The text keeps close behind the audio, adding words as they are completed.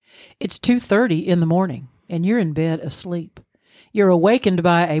It's 2:30 in the morning, and you're in bed asleep. You're awakened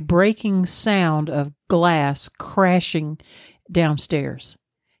by a breaking sound of glass crashing downstairs.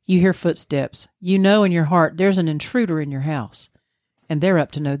 You hear footsteps. You know in your heart there's an intruder in your house, and they're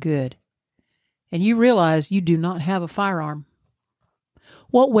up to no good. And you realize you do not have a firearm.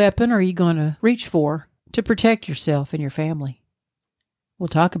 What weapon are you going to reach for to protect yourself and your family? We'll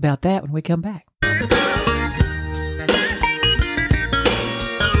talk about that when we come back.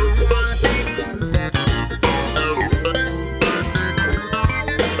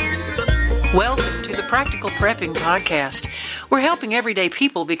 Welcome to the Practical Prepping Podcast. We're helping everyday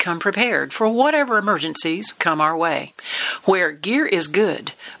people become prepared for whatever emergencies come our way. Where gear is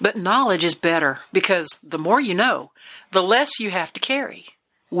good, but knowledge is better, because the more you know, the less you have to carry.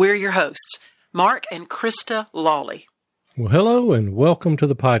 We're your hosts, Mark and Krista Lawley. Well, hello and welcome to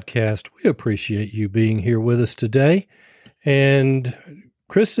the podcast. We appreciate you being here with us today. And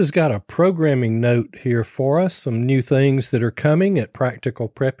Krista's got a programming note here for us, some new things that are coming at Practical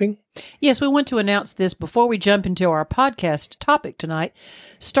Prepping. Yes, we want to announce this before we jump into our podcast topic tonight.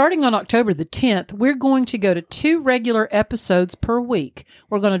 Starting on October the 10th, we're going to go to 2 regular episodes per week.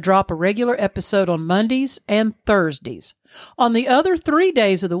 We're going to drop a regular episode on Mondays and Thursdays. On the other 3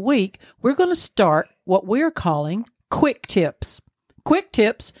 days of the week, we're going to start what we're calling Quick Tips. Quick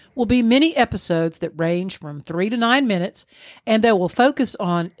Tips will be mini episodes that range from 3 to 9 minutes, and they will focus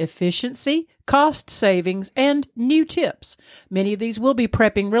on efficiency, cost savings, and new tips. Many of these will be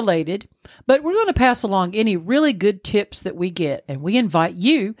prepping related, but we're going to pass along any really good tips that we get, and we invite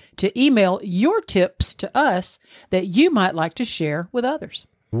you to email your tips to us that you might like to share with others.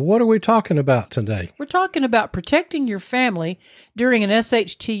 What are we talking about today? We're talking about protecting your family during an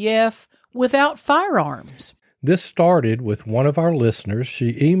SHTF without firearms. This started with one of our listeners.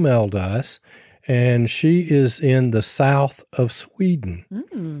 She emailed us, and she is in the south of Sweden.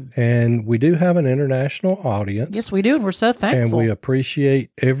 And we do have an international audience. Yes, we do, and we're so thankful. And we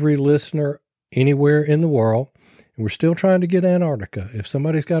appreciate every listener anywhere in the world. And we're still trying to get Antarctica. If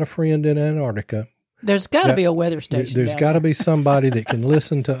somebody's got a friend in Antarctica, there's got to be a weather station. There's got to be somebody that can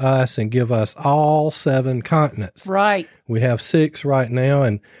listen to us and give us all 7 continents. Right. We have 6 right now,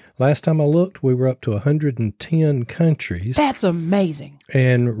 and last time I looked, we were up to 110 countries. That's amazing.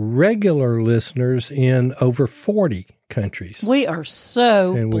 And regular listeners in over 40 countries. We are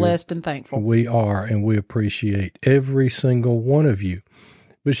so blessed and thankful. We are, and we appreciate every single one of you.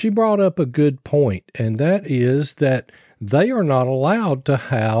 But she brought up a good point, and that is that they are not allowed to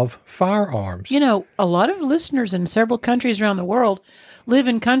have firearms. You know, a lot of listeners in several countries around the world live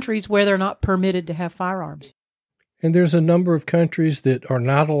in countries where they're not permitted to have firearms. And there's a number of countries that are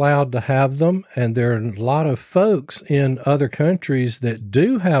not allowed to have them, and there are a lot of folks in other countries that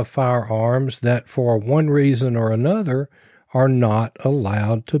do have firearms that for one reason or another are not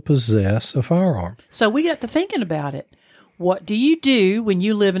allowed to possess a firearm. So we got to thinking about it. What do you do when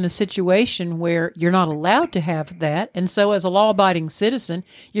you live in a situation where you're not allowed to have that? And so as a law-abiding citizen,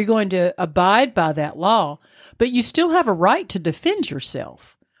 you're going to abide by that law, but you still have a right to defend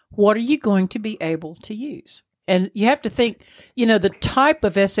yourself. What are you going to be able to use? And you have to think, you know, the type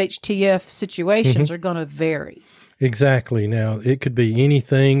of SHTF situations are going to vary. Exactly. Now, it could be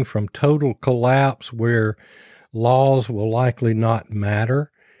anything from total collapse where laws will likely not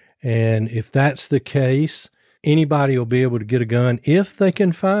matter. And if that's the case, anybody will be able to get a gun if they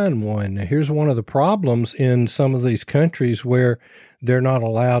can find one. Now, here's one of the problems in some of these countries where they're not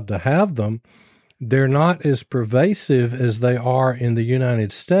allowed to have them. They're not as pervasive as they are in the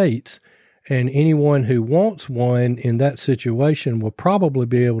United States. And anyone who wants one in that situation will probably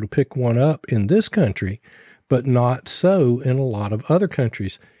be able to pick one up in this country, but not so in a lot of other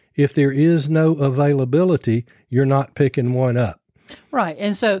countries. If there is no availability, you're not picking one up. Right.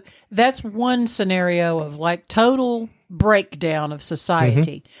 And so that's one scenario of like total breakdown of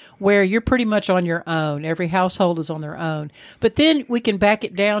society where you're pretty much on your own. Every household is on their own. But then we can back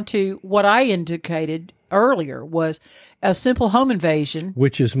it down to what I indicated earlier was a simple home invasion.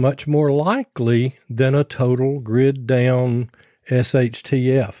 Which is much more likely than a total grid down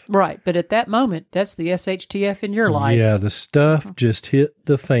SHTF. Right. But at that moment, that's the SHTF in your life. Yeah, the stuff just hit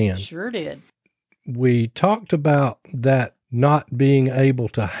the fan. Sure did. We talked about that not being able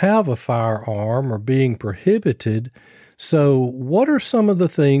to have a firearm or being prohibited. So what are some of the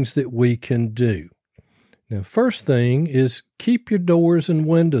things that we can do? Now, first thing is keep your doors and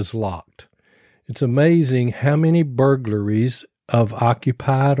windows locked. It's amazing how many burglaries of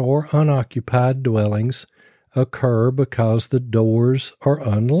occupied or unoccupied dwellings occur because the doors are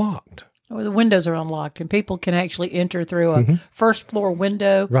unlocked. Or the windows are unlocked, and people can actually enter through a first floor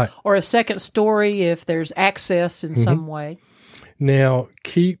window or a second story if there's access in some way. Now,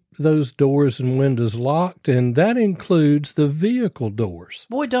 keep those doors and windows locked, and that includes the vehicle doors.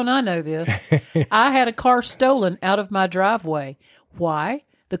 Boy, don't I know this. I had a car stolen out of my driveway. Why?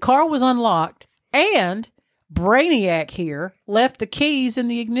 The car was unlocked, and Brainiac here left the keys in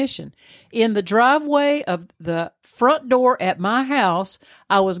the ignition. In the driveway of the front door at my house,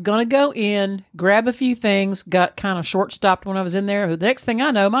 I was going to go in, grab a few things, got kind of short-stopped when I was in there. The next thing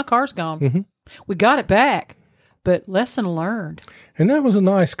I know, my car's gone. Mm-hmm. We got it back, but lesson learned. And that was a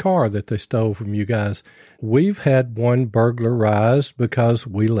nice car that they stole from you guys. We've had one burglarized because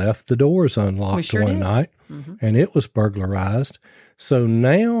we left the doors unlocked one night, and it was burglarized. So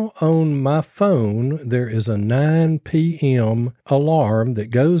now on my phone, there is a 9 p.m. alarm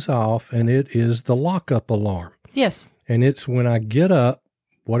that goes off, and it is the lockup alarm. Yes. And it's when I get up,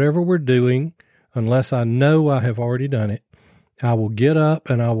 whatever we're doing, unless I know I have already done it, I will get up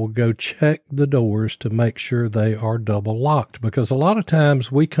and I will go check the doors to make sure they are double locked. Because a lot of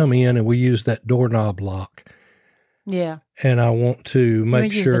times we come in and we use that doorknob lock. Yeah. And I want to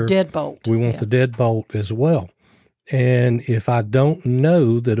make sure use the deadbolt. We want the deadbolt as well. And if I don't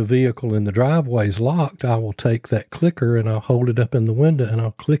know that a vehicle in the driveway is locked, I will take that clicker and I'll hold it up in the window and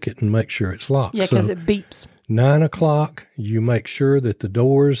I'll click it and make sure it's locked. Yeah, because it beeps. 9 o'clock, you make sure that the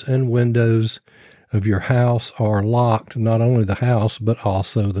doors and windows of your house are locked, not only the house, but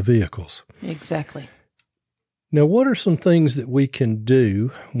also the vehicles. Exactly. Now, what are some things that we can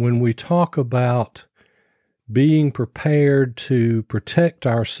do when we talk about being prepared to protect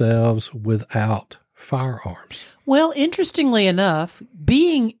ourselves without firearms? Well, interestingly enough,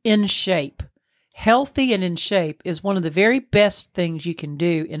 being in shape, healthy and in shape, is one of the very best things you can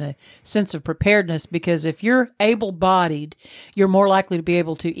do in a sense of preparedness, because if you're able-bodied, you're more likely to be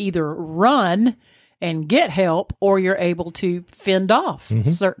able to either run and get help, or you're able to fend off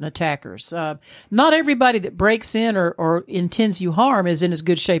certain attackers. Not everybody that breaks in or intends you harm is in as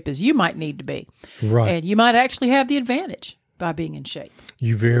good shape as you might need to be. Right. And you might actually have the advantage by being in shape.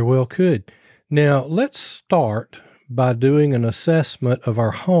 You very well could. Now, let's start by doing an assessment of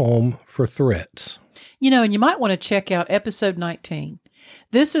our home for threats. You know, and you might want to check out episode 19.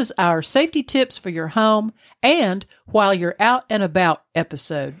 This is our safety tips for your home and while you're out and about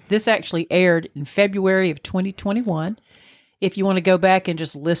episode. This actually aired in February of 2021. If you want to go back and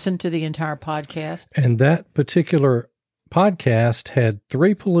just listen to the entire podcast. And that particular podcast had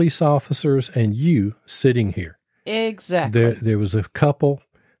 3 police officers and you sitting here. Exactly. There was a couple,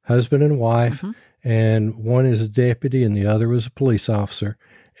 husband and wife, and one is a deputy and the other was a police officer.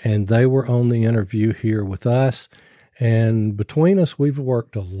 And they were on the interview here with us. And between us, we've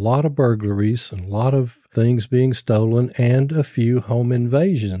worked a lot of burglaries and a lot of things being stolen and a few home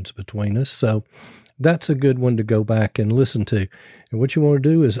invasions between us. So that's a good one to go back and listen to. And what you want to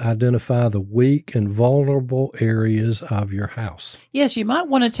do is identify the weak and vulnerable areas of your house. Yes, you might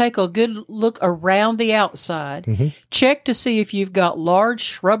want to take a good look around the outside. Check to see if you've got large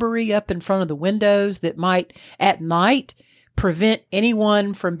shrubbery up in front of the windows that might, at night, prevent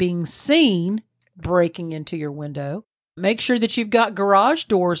anyone from being seen breaking into your window. Make sure that you've got garage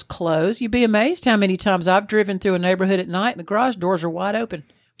doors closed. You'd be amazed how many times I've driven through a neighborhood at night and the garage doors are wide open.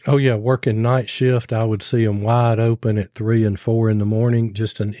 Oh, yeah. Working night shift, I would see them wide open at 3 and 4 in the morning.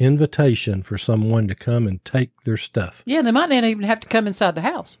 Just an invitation for someone to come and take their stuff. Yeah, they might not even have to come inside the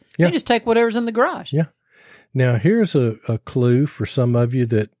house. Yeah. They just take whatever's in the garage. Yeah. Now, here's a clue for some of you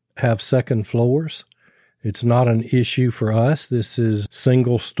that have second floors. It's not an issue for us. This is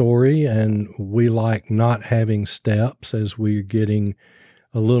single story, and we like not having steps as we're getting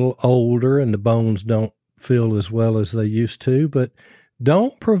a little older and the bones don't feel as well as they used to, but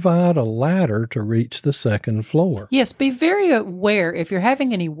don't provide a ladder to reach the second floor. Yes, be very aware if you're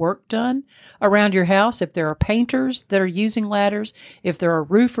having any work done around your house, if there are painters that are using ladders, if there are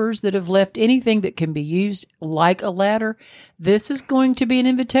roofers that have left anything that can be used like a ladder, this is going to be an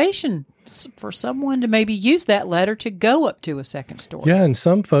invitation for someone to maybe use that ladder to go up to a second story. Yeah, and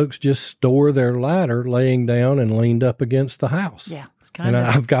some folks just store their ladder laying down and leaned up against the house. Yeah, it's kind of.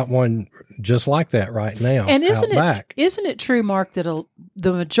 And I've got one just like that right now. And isn't it true, Mark, that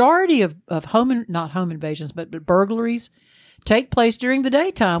the majority of not home invasions, but burglaries take place during the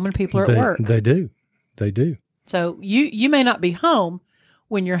daytime when people are at work? They do. They do. So you may not be home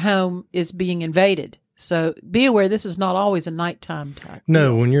when your home is being invaded. So be aware this is not always a nighttime type.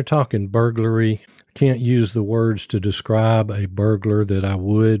 No, when you're talking burglary, I can't use the words to describe a burglar that I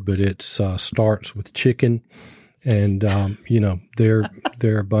would, but it starts with chicken. And, they're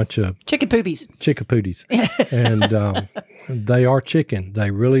a bunch of chicken poopies. And they are chicken.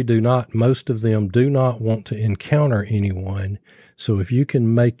 They really do not, most of them do not want to encounter anyone. So if you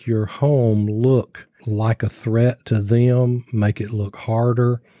can make your home look like a threat to them, make it look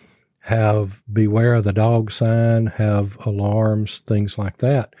harder, have beware of the dog sign, have alarms, things like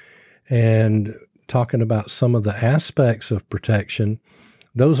that. And talking about some of the aspects of protection,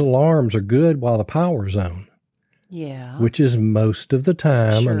 those alarms are good while the power's on. Yeah. Which is most of the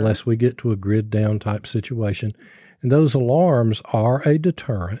time, Sure. unless we get to a grid down type situation. And those alarms are a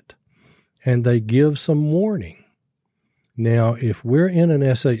deterrent, and they give some warning. Now, if we're in an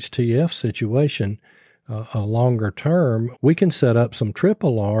SHTF situation, a longer term, we can set up some trip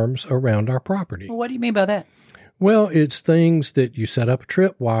alarms around our property. Well, what do you mean by that? Well, it's things that you set up a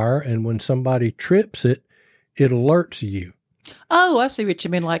trip wire, and when somebody trips it, it alerts you. Oh, I see what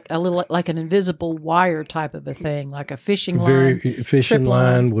you mean, like a little, like an invisible wire type of a thing, like a fishing line. Very fishing trip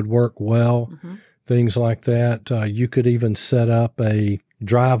line would work well. Mm-hmm. Things like that. You could even set up a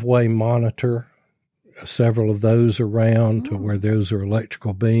driveway monitor, several of those around to where those are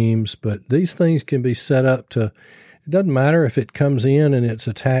electrical beams. But these things can be set up to, it doesn't matter if it comes in and it's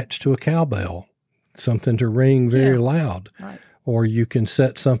attached to a cowbell, something to ring very loud. Right. Or you can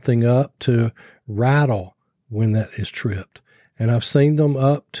set something up to rattle when that is tripped. And I've seen them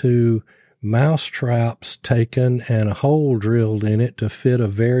up to mouse traps taken and a hole drilled in it to fit a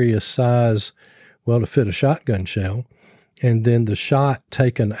various size, well, to fit a shotgun shell, and then the shot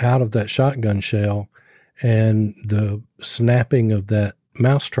taken out of that shotgun shell, and the snapping of that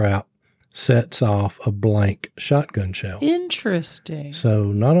mousetrap sets off a blank shotgun shell. Interesting. So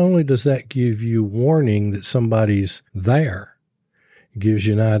not only does that give you warning that somebody's there, it gives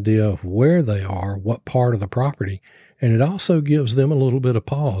you an idea of where they are, what part of the property, and it also gives them a little bit of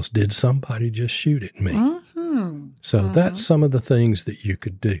pause. Did somebody just shoot at me? Mm-hmm. So that's some of the things that you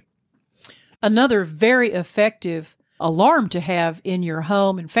could do. Another very effective alarm to have in your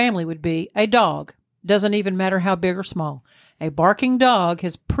home and family would be a dog. Doesn't even matter how big or small. A barking dog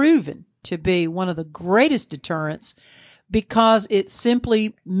has proven to be one of the greatest deterrents because it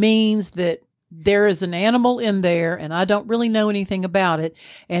simply means that there is an animal in there and I don't really know anything about it,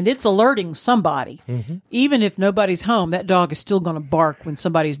 and it's alerting somebody. Mm-hmm. Even if nobody's home, that dog is still going to bark when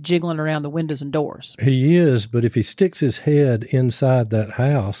somebody's jiggling around the windows and doors. He is, but if he sticks his head inside that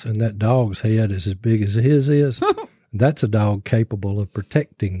house and that dog's head is as big as his is, that's a dog capable of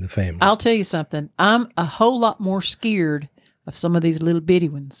protecting the family. I'll tell you something. I'm a whole lot more scared of some of these little bitty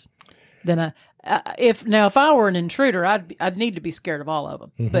ones than if I were an intruder, I'd need to be scared of all of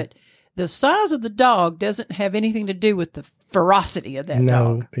them. Mm-hmm. But the size of the dog doesn't have anything to do with the ferocity of that dog.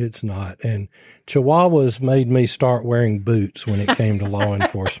 No, it's not. And Chihuahuas made me start wearing boots when it came to law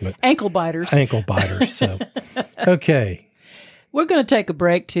enforcement. Ankle biters. So, okay. We're going to take a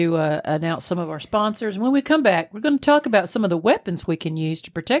break to announce some of our sponsors. And when we come back, we're going to talk about some of the weapons we can use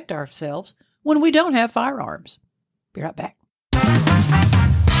to protect ourselves when we don't have firearms. Be right back.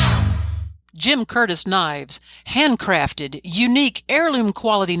 Jim Curtis Knives, handcrafted, unique heirloom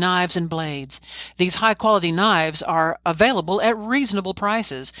quality knives and blades. These high-quality knives are available at reasonable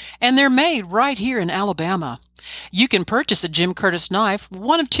prices, and they're made right here in Alabama. You can purchase a Jim Curtis knife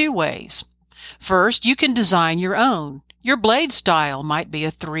one of two ways. First, you can design your own. Your blade style might be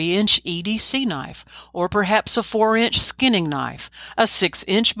a 3-inch EDC knife, or perhaps a 4-inch skinning knife, a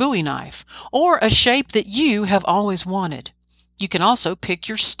 6-inch Bowie knife, or a shape that you have always wanted. You can also pick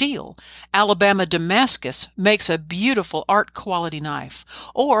your steel. Alabama Damascus makes a beautiful art quality knife,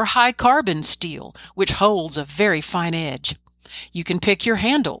 or high carbon steel, which holds a very fine edge. You can pick your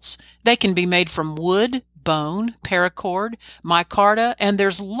handles. They can be made from wood, bone, paracord, micarta, and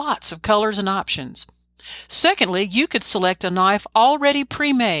there's lots of colors and options. Secondly, you could select a knife already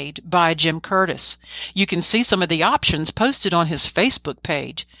pre-made by Jim Curtis. You can see some of the options posted on his Facebook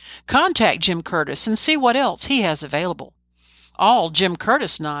page. Contact Jim Curtis and see what else he has available. All Jim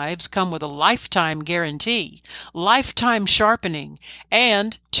Curtis knives come with a lifetime guarantee, lifetime sharpening,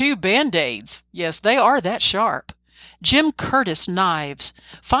 and 2 Band-Aids. Yes, they are that sharp. Jim Curtis Knives.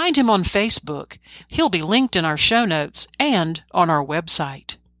 Find him on Facebook. He'll be linked in our show notes and on our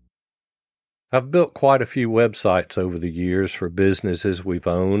website. I've built quite a few websites over the years for businesses we've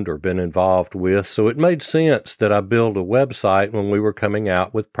owned or been involved with, so it made sense that I build a website when we were coming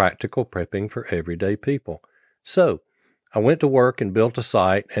out with practical prepping for everyday people. So I went to work and built a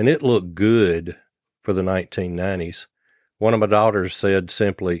site, and it looked good for the 1990s. One of my daughters said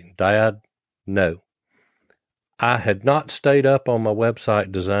simply, "Dad, no." I had not stayed up on my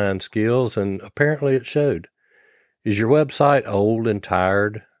website design skills, and apparently it showed. Is your website old and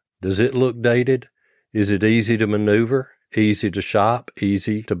tired? Does it look dated? Is it easy to maneuver, easy to shop,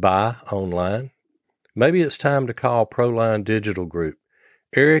 easy to buy online? Maybe it's time to call Proline Digital Group.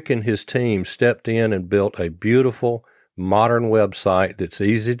 Eric and his team stepped in and built a beautiful, modern website that's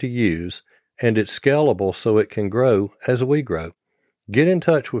easy to use, and it's scalable so it can grow as we grow. get in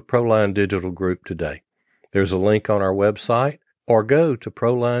touch with Proline Digital Group today. There's a link on our website, or go to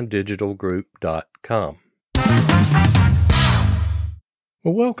prolinedigitalgroup.com.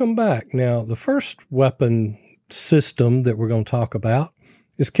 Well, welcome back. Now, the first weapon system that we're going to talk about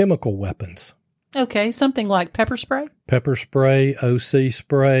is chemical weapons. Okay, something like pepper spray? Pepper spray, OC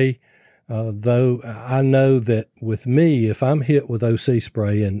spray. Though I know that with me, if I'm hit with OC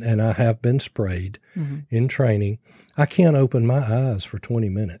spray, and I have been sprayed in training, I can't open my eyes for 20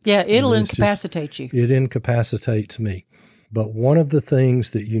 minutes. Yeah, it'll incapacitate you. It incapacitates me. But one of the things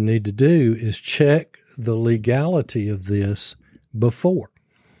that you need to do is check the legality of this before,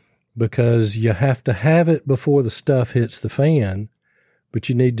 because you have to have it before the stuff hits the fan, but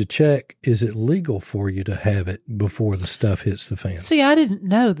you need to check, is it legal for you to have it before the stuff hits the fan? See, I didn't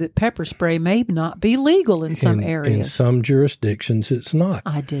know that pepper spray may not be legal in some areas. In some jurisdictions, it's not.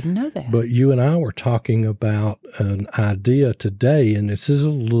 I didn't know that. But you and I were talking about an idea today, and this is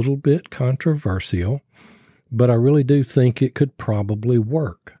a little bit controversial, but I really do think it could probably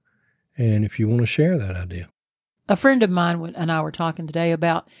work. And if you want to share that idea. A friend of mine and I were talking today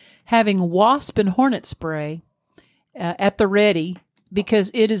about having wasp and hornet spray at the ready,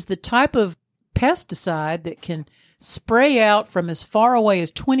 because it is the type of pesticide that can spray out from as far away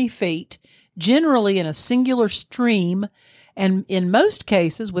as 20 feet, generally in a singular stream. And in most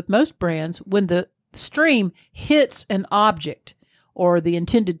cases, with most brands, when the stream hits an object or the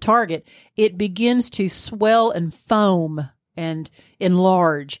intended target, it begins to swell and foam and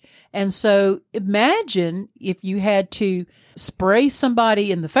enlarge. And so imagine if you had to spray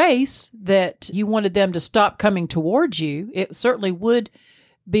somebody in the face that you wanted them to stop coming towards you. It certainly would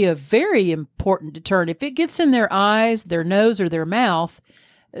be a very important deterrent. If it gets in their eyes, their nose, or their mouth,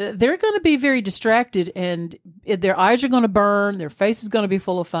 they're going to be very distracted, and their eyes are going to burn, their face is going to be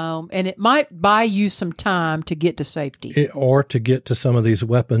full of foam, and it might buy you some time to get to safety. Or to get to some of these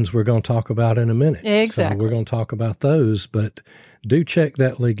weapons we're going to talk about in a minute. Exactly. So we're going to talk about those, but do check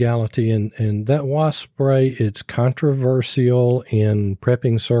that legality. And that wasp spray, it's controversial in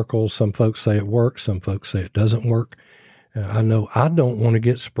prepping circles. Some folks say it works, some folks say it doesn't work. I know I don't want to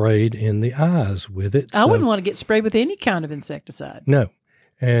get sprayed in the eyes with it. I wouldn't want to get sprayed with any kind of insecticide. No.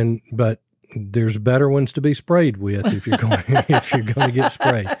 But there's better ones to be sprayed with if you're going to get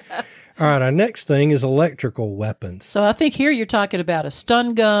sprayed. All right, our next thing is electrical weapons. So I think here you're talking about a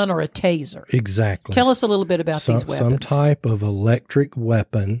stun gun or a taser. Exactly. Tell us a little bit about these weapons. Some type of electric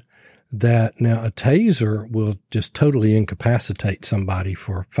weapon that, now a taser will just totally incapacitate somebody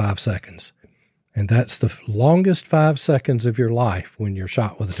for 5 seconds. And that's the longest 5 seconds of your life when you're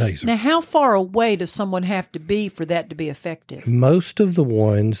shot with a taser. Now, how far away does someone have to be for that to be effective? Most of the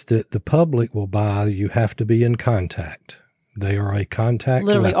ones that the public will buy, you have to be in contact. They are a contact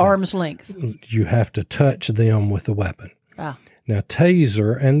literally weapon. Arm's length. You have to touch them with the weapon. Ah. Now,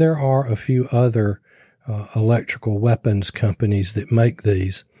 taser, and there are a few other electrical weapons companies that make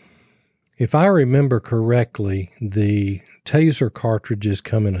these. If I remember correctly, the taser cartridges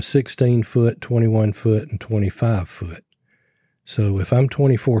come in a 16-foot, 21-foot, and 25-foot. So if I'm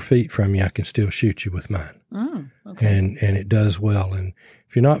 24 feet from you, I can still shoot you with mine. Okay. And it does well. And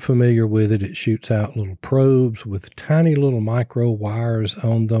if you're not familiar with it, it shoots out little probes with tiny little micro wires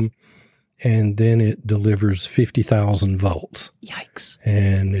on them, and then it delivers 50,000 volts. Yikes.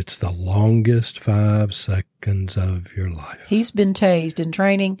 And it's the longest 5 seconds of your life. He's been tased in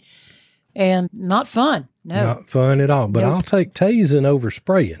training, and not fun. No. Not fun at all. But Nope. I'll take tasing over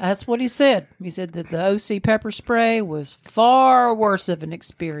spraying. That's what he said. He said that the OC pepper spray was far worse of an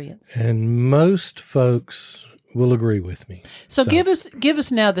experience. And most folks will agree with me. So give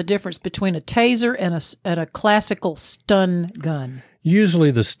us now the difference between a taser and a classical stun gun.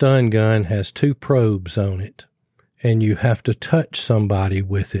 Usually the stun gun has 2 probes on it, and you have to touch somebody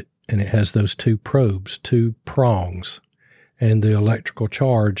with it, and it has those 2 probes, 2 prongs, and the electrical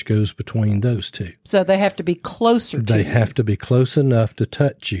charge goes between those 2. So they have to be closer to They you. have to be close enough to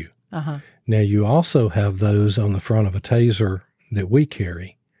touch you. Uh-huh. Now, you also have those on the front of a taser that we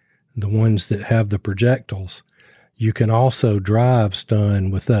carry, the ones that have the projectiles. You can also drive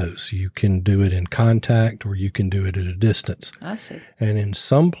stun with those. You can do it in contact, or you can do it at a distance. I see. And in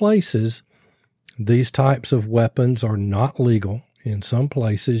some places, these types of weapons are not legal. In some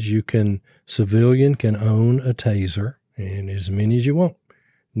places, civilian can own a taser, and as many as you want.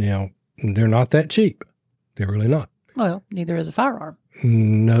 Now, they're not that cheap. They're really not. Well, neither is a firearm.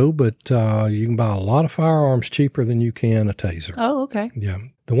 No, but you can buy a lot of firearms cheaper than you can a taser. Oh, okay. Yeah.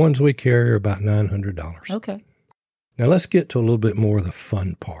 The ones we carry are about $900. Okay. Now, let's get to a little bit more of the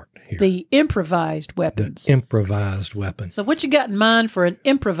fun part here. The improvised weapons. The improvised weapons. So what you got in mind for an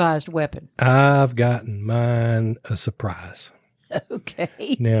improvised weapon? I've gotten mine a surprise.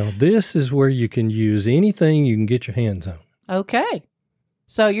 Okay. Now, this is where you can use anything you can get your hands on. Okay.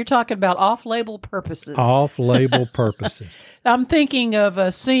 So you're talking about off-label purposes. Off-label purposes. I'm thinking of a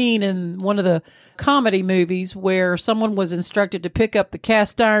scene in one of the comedy movies where someone was instructed to pick up the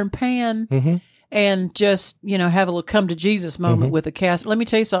cast iron pan and just, have a little come to Jesus moment with a cast. Let me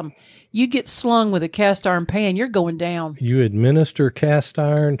tell you something. You get slung with a cast iron pan, you're going down. You administer cast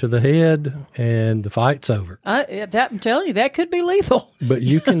iron to the head and the fight's over. I'm telling you, that could be lethal. But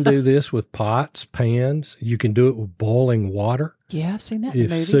you can do this with pots, pans. You can do it with boiling water. Yeah, I've seen that in If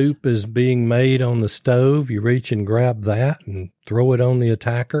movies. soup is being made on the stove, you reach and grab that and throw it on the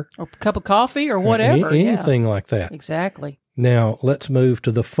attacker. Or a cup of coffee or whatever. Anything like that. Exactly. Now, let's move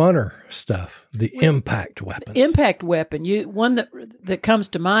to the funner stuff, the impact weapons. Impact weapon. One that comes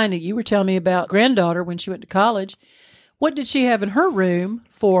to mind, that you were telling me about granddaughter when she went to college. What did she have in her room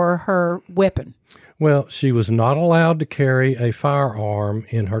for her weapon? Well, she was not allowed to carry a firearm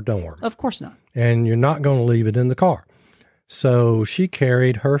in her dorm. Of course not. And you're not going to leave it in the car. So she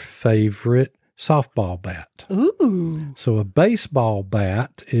carried her favorite softball bat. Ooh. So a baseball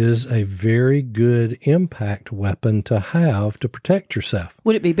bat is a very good impact weapon to have to protect yourself.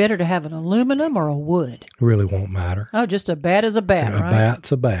 Would it be better to have an aluminum or a wood? It really won't matter. Oh, just a bat is a bat, right? A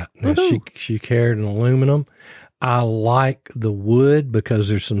bat's a bat. Now, she carried an aluminum. I like the wood because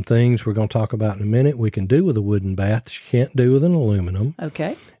there's some things we're going to talk about in a minute we can do with a wooden bat that you can't do with an aluminum.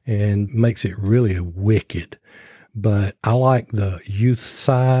 Okay. And makes it really wicked. But I like the youth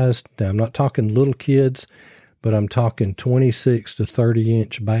sized. Now, I'm not talking little kids, but I'm talking 26 to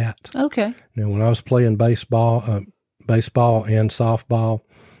 30-inch bat. Okay. Now, when I was playing baseball and softball,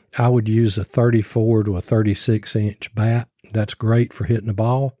 I would use a 34 to a 36-inch bat. That's great for hitting the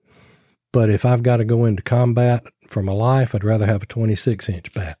ball. But if I've got to go into combat for my life, I'd rather have a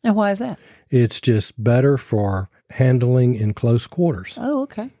 26-inch bat. And why is that? It's just better for handling in close quarters. Oh,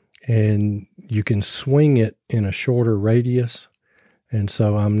 okay. And you can swing it in a shorter radius. And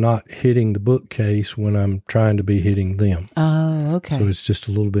so I'm not hitting the bookcase when I'm trying to be hitting them. Oh, okay. So it's just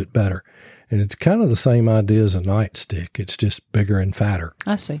a little bit better. And it's kind of the same idea as a nightstick. It's just bigger and fatter.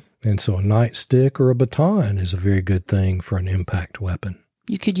 I see. And so a nightstick or a baton is a very good thing for an impact weapon.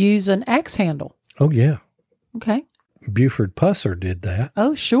 You could use an axe handle. Oh, yeah. Okay. Buford Pusser did that.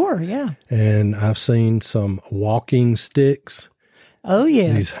 Oh, sure. Yeah. And I've seen some walking sticks. Oh,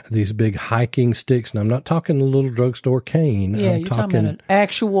 yes. These big hiking sticks. And I'm not talking a little drugstore cane. Yeah, I'm you're talking about an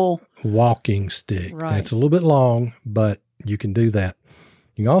actual walking stick. Right. It's a little bit long, but you can do that.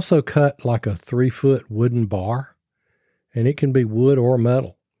 You can also cut like a 3-foot wooden bar, and it can be wood or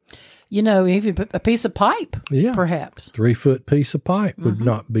metal. Even a piece of pipe, perhaps. 3-foot piece of pipe would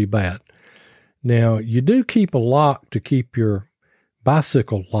not be bad. Now, you do keep a lock to keep your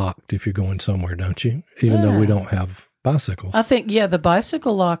bicycle locked if you're going somewhere, don't you? Even though we don't have bicycles. I think, the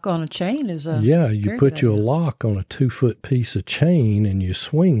bicycle lock on a chain is a you put you a lock on a 2-foot piece of chain and you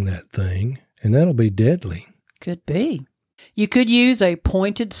swing that thing, and that'll be deadly. Could be. You could use a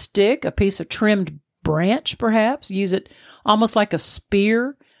pointed stick, a piece of trimmed branch, perhaps. Use it almost like a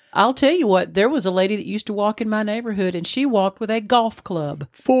spear. I'll tell you what, there was a lady that used to walk in my neighborhood, and she walked with a golf club.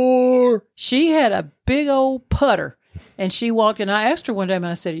 4. She had a big old putter, and she walked, and I asked her one day, and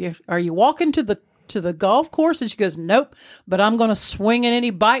I said, "Are you walking to the golf course?" And she goes, "Nope, but I'm going to swing at any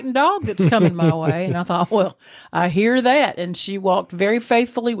biting dog that's coming my way." And I thought, well, I hear that. And she walked very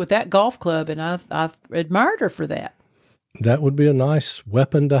faithfully with that golf club, and I admired her for that. That would be a nice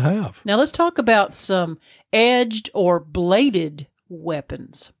weapon to have. Now let's talk about some edged or bladed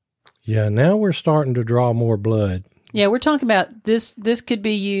weapons. Yeah, now we're starting to draw more blood. Yeah, we're talking about this. This could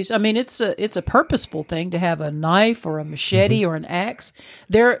be used. I mean, it's a purposeful thing to have a knife or a machete or an axe.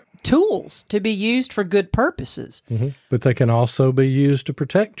 They're tools to be used for good purposes. But they can also be used to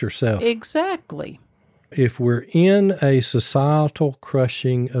protect yourself. Exactly. If we're in a societal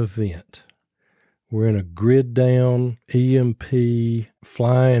crushing event, we're in a grid down, EMP,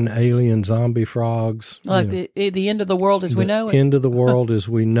 flying alien zombie frogs. Like the end of the world as we know it? End of the world as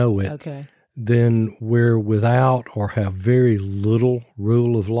we know it. Okay. Then we're without or have very little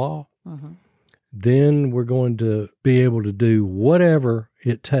rule of law. Then we're going to be able to do whatever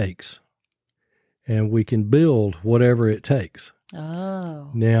it takes. And we can build whatever it takes. Oh.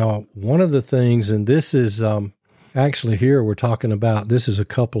 Now, one of the things, and this is... actually, here we're talking about, this is a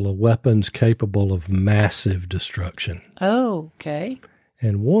couple of weapons capable of massive destruction. Oh, okay.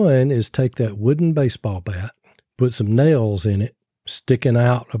 And one is take that wooden baseball bat, put some nails in it, sticking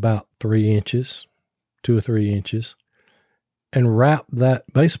out about 3 inches, 2 or 3 inches, and wrap that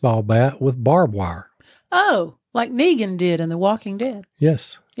baseball bat with barbed wire. Oh, like Negan did in The Walking Dead.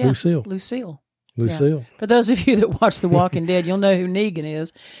 Yes, Yeah, Lucille. Lucille. Lucille. For those of you that watch The Walking Dead, you'll know who Negan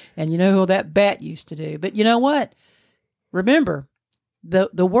is, and you know who that bat used to do. But you know what? Remember,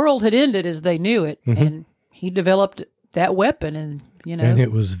 the world had ended as they knew it, and he developed that weapon, and And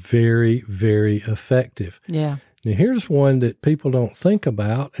it was very, very effective. Yeah. Now, here's one that people don't think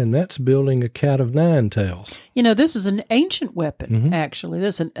about, and that's building a cat of nine tails. This is an ancient weapon, actually.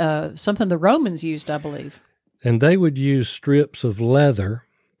 This is something the Romans used, I believe. And they would use strips of leather,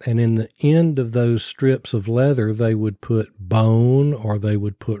 and in the end of those strips of leather, they would put bone or they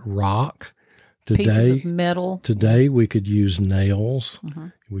would put rock. Pieces of metal. Today, we could use nails.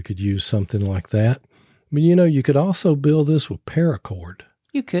 We could use something like that. But, you could also build this with paracord.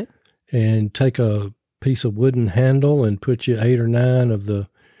 You could. And take a piece of wooden handle and put you 8 or 9 of the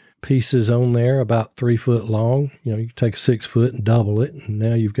pieces on there about 3 foot long. You could take 6 foot and double it, and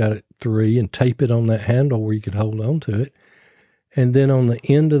now you've got it 3, and tape it on that handle where you could hold on to it. And then on the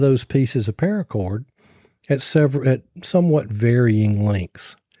end of those pieces of paracord at somewhat varying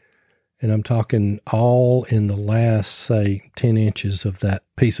lengths. And I'm talking all in the last, say, 10 inches of that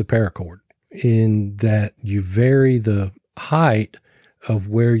piece of paracord, in that you vary the height of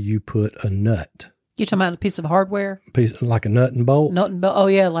where you put a nut. You're talking about a piece of hardware? Like a nut and bolt? Nut and bolt. Oh,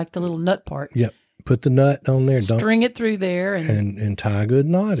 yeah, like the little nut part. Yep. Put the nut on there. String it through there. And tie a good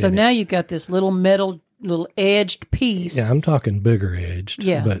knot so in now it. you've got this little metal, little edged piece. Yeah, I'm talking bigger edged.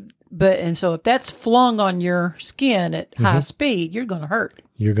 Yeah. And so if that's flung on your skin at high speed, you're going to hurt.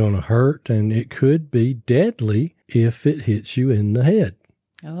 You're going to hurt, and it could be deadly if it hits you in the head.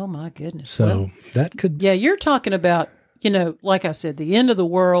 Oh, my goodness. So that could... Yeah, you're talking about, like I said, the end of the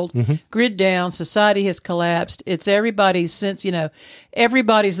world, grid down, society has collapsed. It's everybody's sense,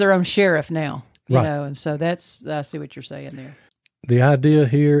 everybody's their own sheriff now, right. And so I see what you're saying there. The idea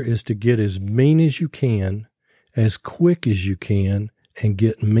here is to get as mean as you can, as quick as you can, and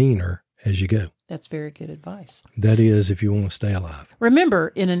get meaner as you go. That's very good advice. That is, if you want to stay alive. Remember,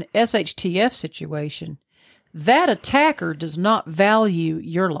 in an SHTF situation, that attacker does not value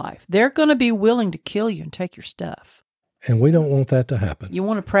your life. They're going to be willing to kill you and take your stuff. And we don't want that to happen. You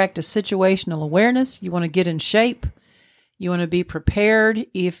want to practice situational awareness. You want to get in shape. You want to be prepared.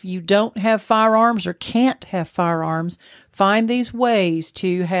 If you don't have firearms or can't have firearms, find these ways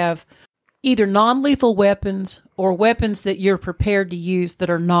to have either non-lethal weapons or weapons that you're prepared to use that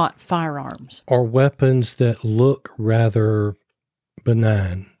are not firearms. Or weapons that look rather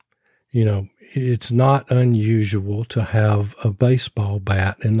benign. It's not unusual to have a baseball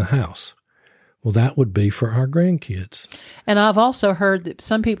bat in the house. Well, that would be for our grandkids. And I've also heard that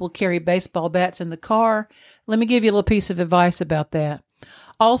some people carry baseball bats in the car. Let me give you a little piece of advice about that.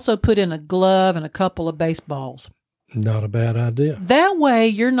 Also put in a glove and a couple of baseballs. Not a bad idea. That way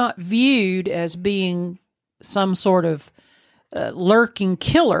you're not viewed as being some sort of lurking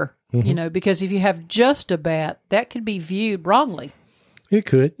killer, because if you have just a bat, that could be viewed wrongly. It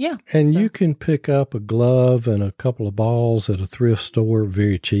could. Yeah. And you can pick up a glove and a couple of balls at a thrift store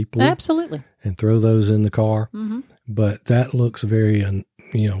very cheaply. Absolutely. And throw those in the car. But that looks very,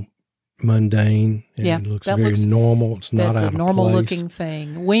 mundane. And it looks very normal. It's not out of place. That's a normal looking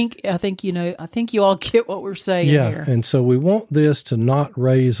thing. Wink, I think you all get what we're saying here. And so we want this to not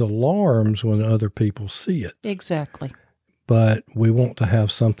raise alarms when other people see it. Exactly. But we want to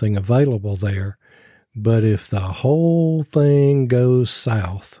have something available there. But if the whole thing goes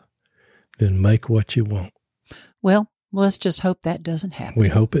south, then make what you want. Well, let's just hope that doesn't happen. We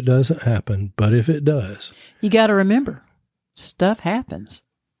hope it doesn't happen, but if it does, you got to remember, stuff happens.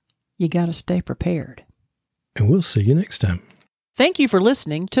 You got to stay prepared. And we'll see you next time. Thank you for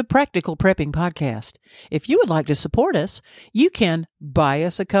listening to Practical Prepping Podcast. If you would like to support us, you can buy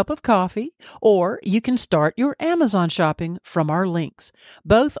us a cup of coffee, or you can start your Amazon shopping from our links.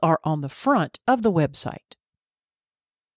 Both are on the front of the website.